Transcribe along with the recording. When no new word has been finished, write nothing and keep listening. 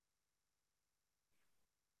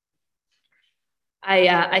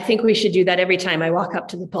I think we should do that every time I walk up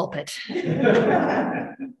to the pulpit.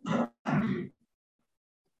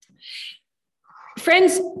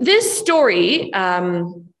 Friends, this story,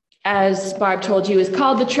 as Barb told you, is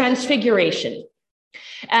called the Transfiguration.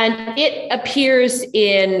 And it appears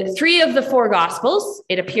in 3 of the 4 Gospels.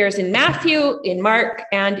 It appears in Matthew, in Mark,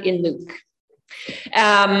 and in Luke.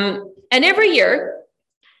 And every year,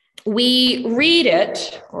 we read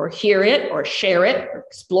it, or hear it, or share it, or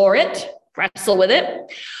explore it, wrestle with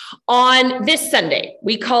it, on this Sunday.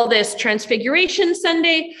 We call this Transfiguration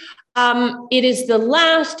Sunday. It is the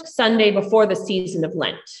last Sunday before the season of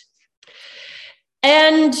Lent.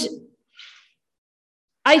 And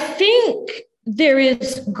I think there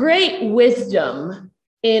is great wisdom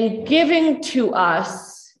in giving to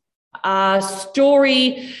us a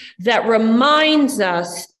story that reminds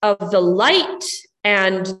us of the light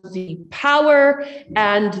and the power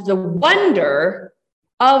and the wonder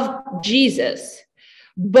of Jesus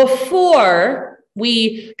before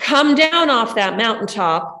we come down off that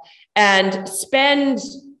mountaintop and spend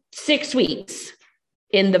 6 weeks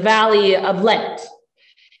in the Valley of Lent,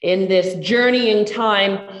 in this journeying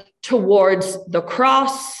time towards the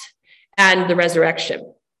cross and the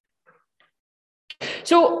resurrection.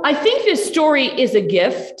 So I think this story is a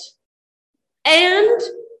gift, and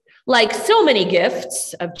like so many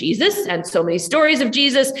gifts of Jesus and so many stories of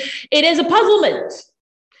Jesus, it is a puzzlement.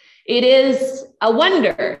 It is a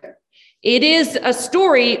wonder. It is a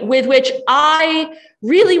story with which I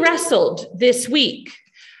really wrestled this week,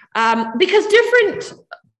 because different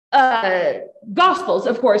Gospels,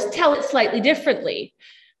 of course, tell it slightly differently.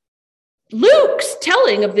 Luke's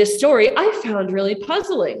telling of this story I found really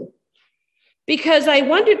puzzling, because I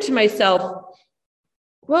wondered to myself,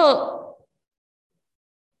 well,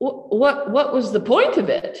 what was the point of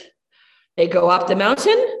it? They go up the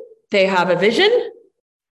mountain, they have a vision,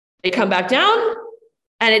 they come back down,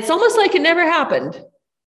 and it's almost like it never happened.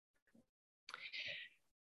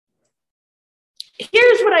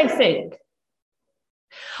 Here's what I think.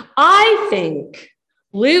 I think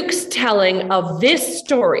Luke's telling of this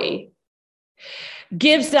story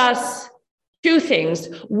gives us 2 things.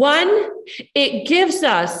 One, it gives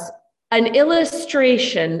us an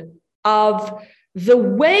illustration of the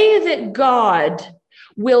way that God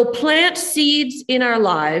will plant seeds in our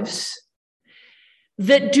lives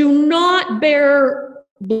that do not bear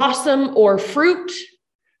blossom or fruit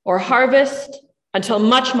or harvest until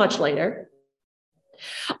much, much later.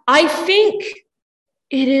 I think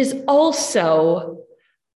it is also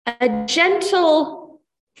a gentle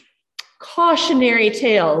cautionary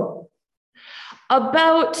tale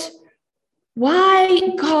about why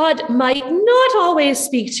God might not always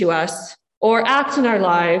speak to us or act in our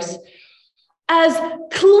lives as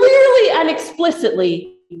clearly and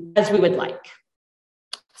explicitly as we would like.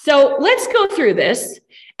 So let's go through this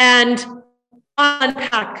and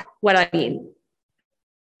unpack what I mean.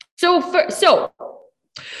 So before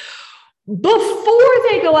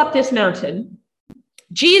they go up this mountain,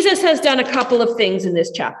 Jesus has done a couple of things in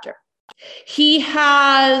this chapter. He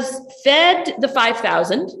has fed the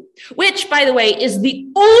 5,000, which, by the way, is the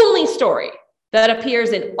only story that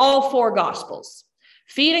appears in all 4 Gospels.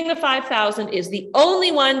 Feeding the 5,000 is the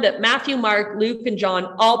only one that Matthew, Mark, Luke, and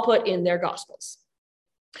John all put in their Gospels.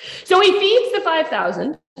 So he feeds the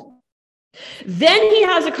 5,000. Then he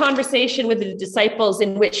has a conversation with the disciples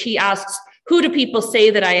in which he asks, who do people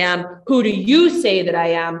say that I am? Who do you say that I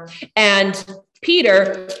am? And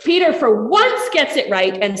Peter for once gets it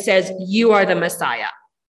right and says, you are the Messiah,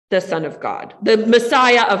 the Son of God, the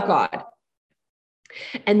Messiah of God.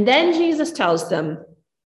 And then Jesus tells them,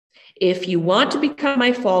 if you want to become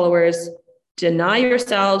my followers, deny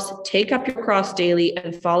yourselves, take up your cross daily,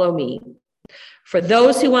 and follow me. For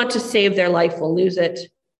those who want to save their life will lose it,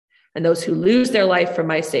 and those who lose their life for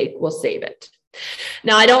my sake will save it.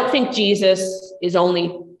 Now, I don't think Jesus is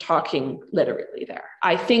only talking literally there.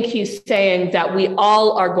 I think he's saying that we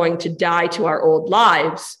all are going to die to our old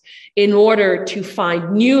lives in order to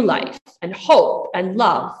find new life and hope and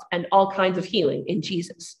love and all kinds of healing in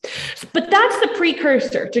Jesus. But that's the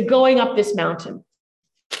precursor to going up this mountain.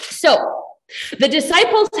 So the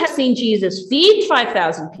disciples have seen Jesus feed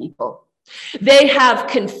 5,000 people. They have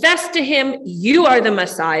confessed to him, you are the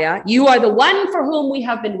Messiah. You are the one for whom we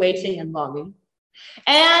have been waiting and longing.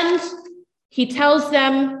 And he tells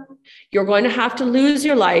them, you're going to have to lose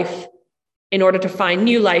your life in order to find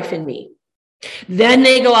new life in me. Then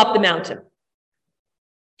they go up the mountain.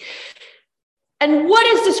 And what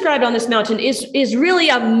is described on this mountain is really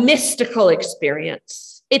a mystical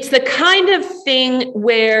experience. It's the kind of thing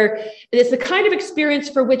where it's the kind of experience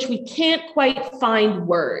for which we can't quite find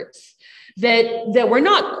words. that we're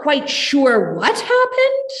not quite sure what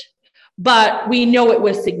happened, but we know it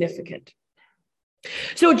was significant.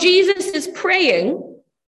 So Jesus is praying,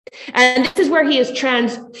 and this is where he is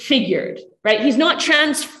transfigured, right? He's not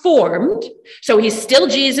transformed. So he's still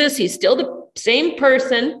Jesus. He's still the same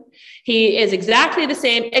person. He is exactly the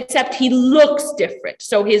same, except he looks different.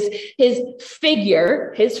 So his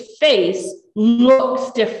figure, his face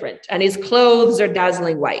looks different, and his clothes are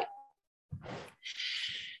dazzling white.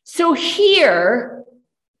 So here,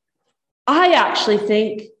 I actually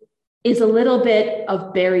think is a little bit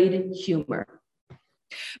of buried humor,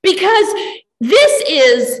 because this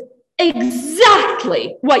is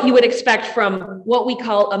exactly what you would expect from what we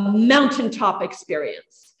call a mountaintop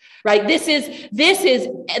experience, right? This is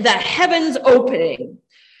the heavens opening.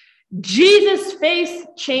 Jesus' face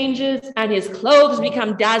changes and his clothes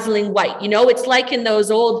become dazzling white. You know, it's like in those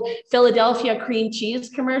old Philadelphia cream cheese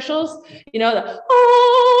commercials, you know,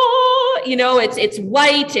 it's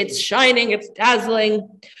white, it's shining, it's dazzling.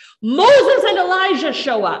 Moses and Elijah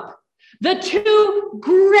show up, the two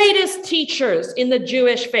greatest teachers in the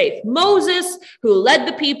Jewish faith. Moses, who led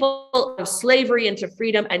the people of slavery into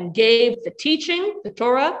freedom and gave the teaching, the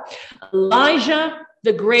Torah. Elijah,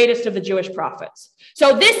 the greatest of the Jewish prophets.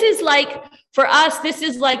 So this is like, for us, this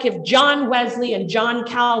is like if John Wesley and John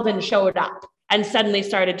Calvin showed up and suddenly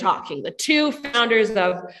started talking, the two founders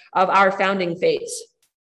of our founding faiths.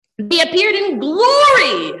 They appeared in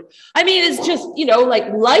glory. I mean, it's just,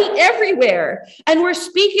 like light everywhere. And we're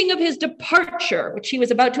speaking of his departure, which he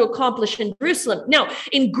was about to accomplish in Jerusalem. Now,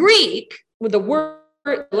 in Greek, with the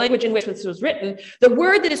language in which this was written, the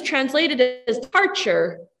word that is translated as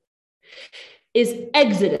departure is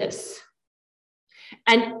exodus.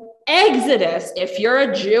 And Exodus, if you're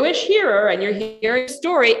a Jewish hearer and you're hearing a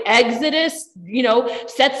story, Exodus,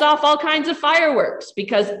 sets off all kinds of fireworks,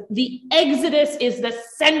 because the Exodus is the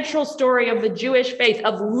central story of the Jewish faith,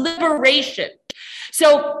 of liberation.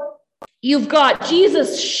 So you've got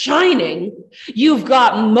Jesus shining, you've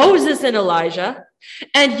got Moses and Elijah,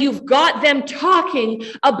 and you've got them talking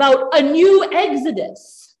about a new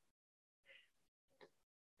Exodus.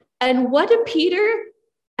 And what do Peter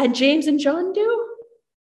and James and John do?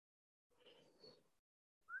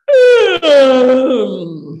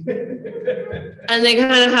 And they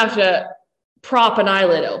kind of have to prop an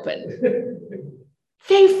eyelid open.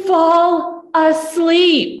 They fall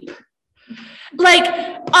asleep. Like,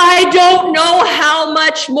 I don't know how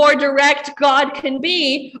much more direct God can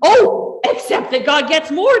be. Oh, except that God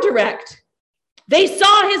gets more direct. They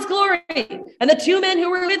saw his glory and the two men who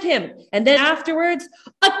were with him. And then afterwards,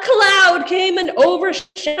 a cloud came and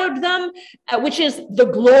overshadowed them, which is the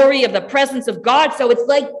glory of the presence of God. So it's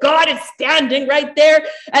like God is standing right there.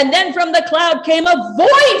 And then from the cloud came a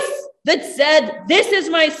voice that said, "This is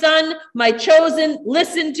my son, my chosen,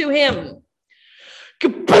 listen to him."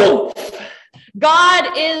 Kaboom!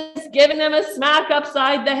 God is giving them a smack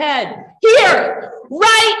upside the head. Here,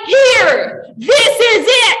 right here, this is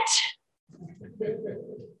it.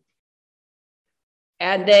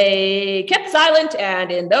 And they kept silent,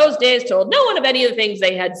 and in those days told no one of any of the things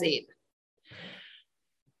they had seen.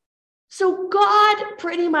 So God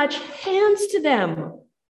pretty much hands to them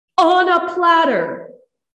on a platter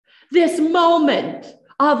this moment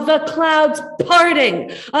of the clouds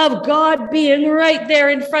parting, of God being right there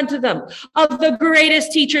in front of them, of the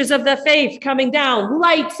greatest teachers of the faith coming down,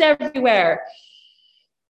 lights everywhere.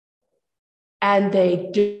 And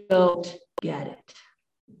they don't get it.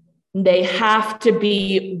 They have to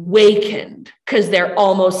be wakened because they're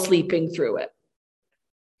almost sleeping through it.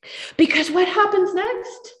 Because what happens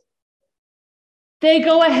next? They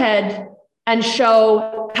go ahead and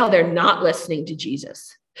show how they're not listening to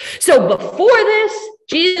Jesus. So before this,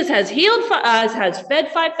 Jesus has healed, has fed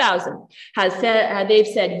 5,000, they've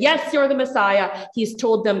said, yes, you're the Messiah. He's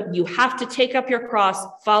told them, you have to take up your cross,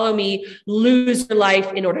 follow me, lose your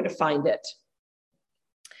life in order to find it.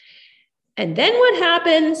 And then what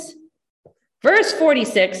happens? Verse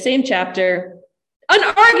 46, same chapter. An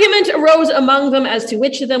argument arose among them as to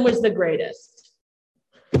which of them was the greatest.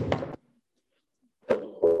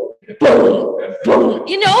 Boom, boom.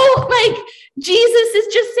 Like Jesus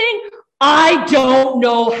is just saying, I don't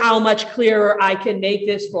know how much clearer I can make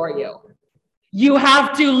this for you. You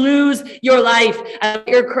have to lose your life, and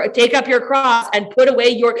take up your cross and put away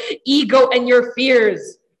your ego and your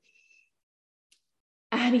fears.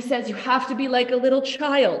 And he says, you have to be like a little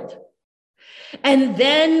child. And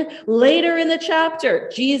then later in the chapter,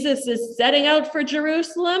 Jesus is setting out for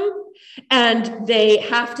Jerusalem, and they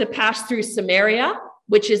have to pass through Samaria.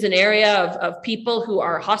 which is an area of people who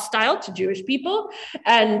are hostile to Jewish people,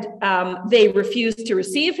 and they refused to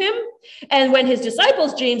receive him. And when his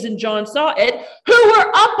disciples, James and John, saw it, who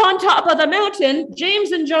were up on top of the mountain,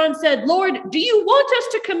 James and John said, "Lord, do you want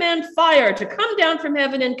us to command fire to come down from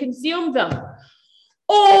heaven and consume them?"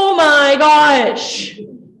 Oh my gosh,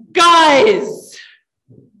 guys.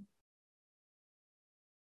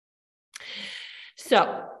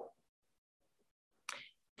 So,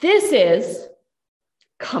 this is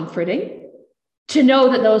comforting to know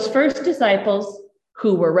that those first disciples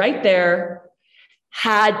who were right there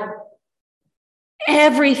had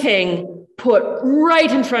everything put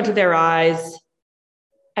right in front of their eyes,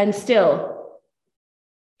 and still,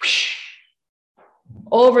 whoosh,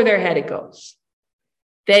 over their head it goes.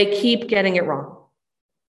 They keep getting it wrong.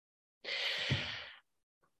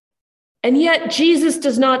 And yet Jesus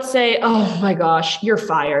does not say, "Oh my gosh, you're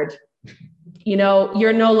fired. You know,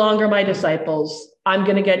 you're no longer my disciples. I'm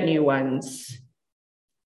going to get new ones.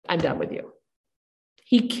 I'm done with you."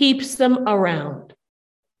 He keeps them around.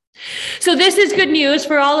 So this is good news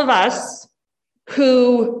for all of us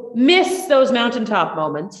who miss those mountaintop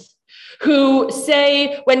moments, who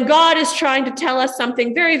say, when God is trying to tell us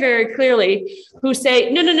something very, very clearly, who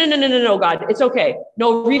say, no, God, it's okay.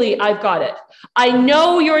 No, really, I've got it. I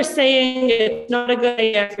know you're saying it's not a good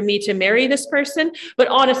idea for me to marry this person, but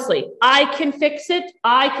honestly, I can fix it.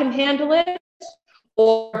 I can handle it.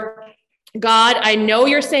 Or, God, I know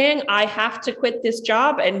you're saying I have to quit this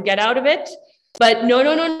job and get out of it, but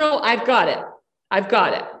no, I've got it. I've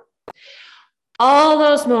got it. All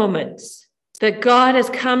those moments that God has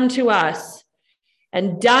come to us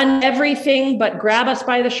and done everything but grab us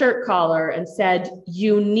by the shirt collar and said,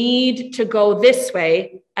 "You need to go this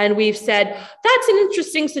way." And we've said, "That's an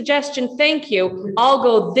interesting suggestion. Thank you. I'll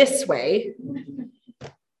go this way."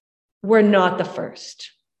 We're not the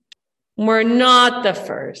first. We're not the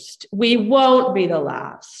first. We won't be the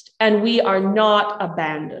last. And we are not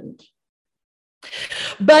abandoned.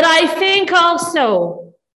 But I think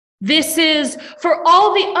also this is for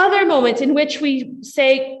all the other moments in which we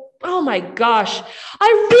say, "Oh my gosh, God,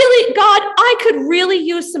 I could really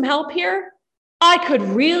use some help here. I could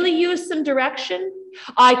really use some direction.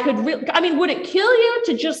 Would it kill you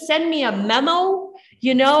to just send me a memo?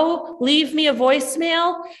 Leave me a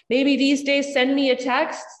voicemail. Maybe these days send me a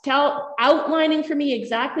text, outlining for me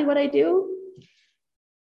exactly what I do."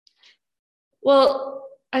 Well,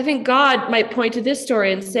 I think God might point to this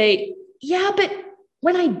story and say, "Yeah, but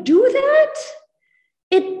when I do that,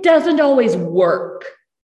 it doesn't always work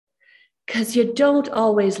because you don't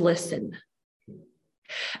always listen."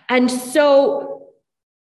 And so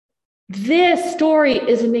this story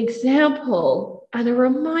is an example and a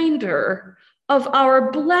reminder of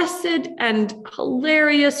our blessed and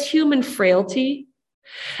hilarious human frailty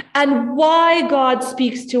and why God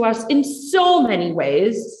speaks to us in so many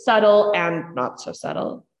ways, subtle and not so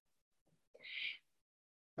subtle.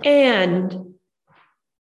 And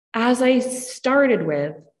as I started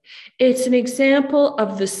with, it's an example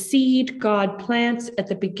of the seed God plants at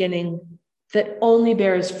the beginning that only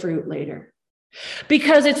bears fruit later.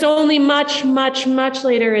 Because it's only much, much, much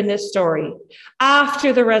later in this story,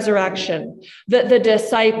 after the resurrection, that the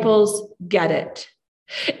disciples get it.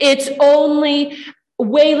 It's only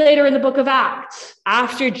way later in the book of Acts,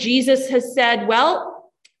 after Jesus has said,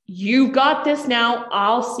 "Well, you got this now,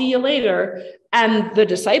 I'll see you later." And the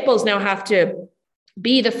disciples now have to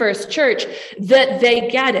be the first church, that they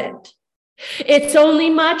get it. It's only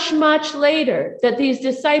much, much later that these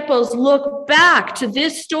disciples look back to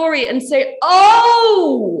this story and say,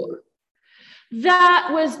 "Oh, that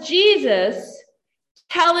was Jesus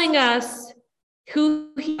telling us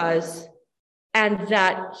who he was and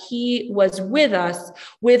that he was with us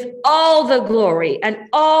with all the glory and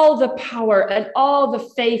all the power and all the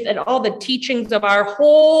faith and all the teachings of our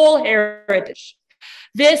whole heritage."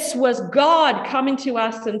 This was God coming to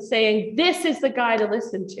us and saying, "This is the guy to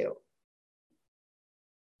listen to."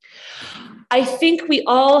 I think we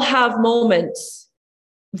all have moments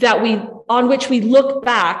on which we look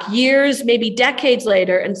back years, maybe decades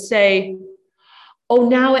later and say, "Oh,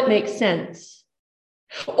 now it makes sense."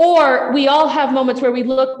 Or we all have moments where we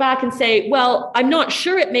look back and say, "Well, I'm not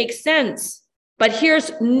sure it makes sense, but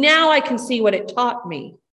now I can see what it taught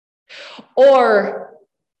me." Or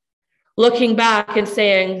looking back and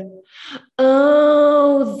saying,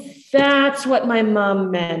 "Oh, that's what my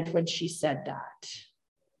mom meant when she said that."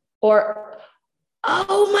 Or,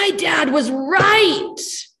 "Oh, my dad was right."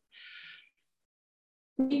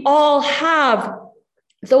 We all have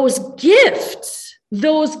those gifts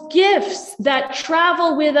that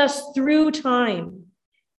travel with us through time.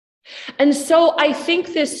 And so I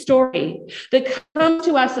think this story that comes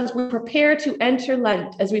to us as we prepare to enter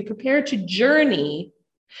Lent, as we prepare to journey,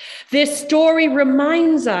 this story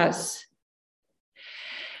reminds us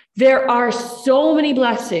there are so many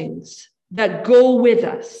blessings that go with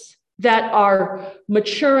us, that are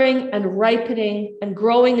maturing and ripening and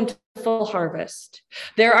growing into full harvest.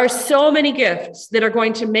 There are so many gifts that are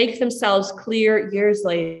going to make themselves clear years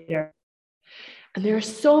later. And there are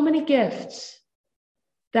so many gifts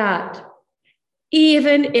that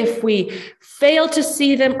even if we fail to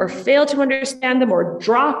see them or fail to understand them or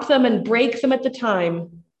drop them and break them at the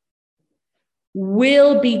time,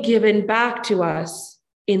 will be given back to us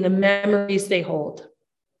in the memories they hold.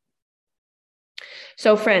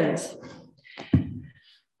 So friends,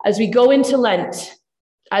 as we go into Lent,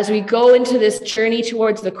 as we go into this journey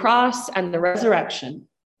towards the cross and the resurrection,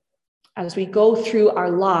 as we go through our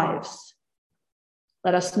lives,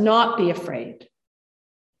 let us not be afraid,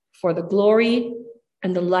 for the glory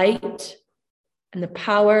and the light and the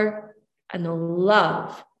power and the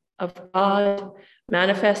love of God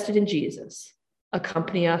manifested in Jesus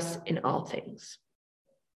accompany us in all things.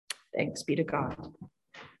 Thanks be to God.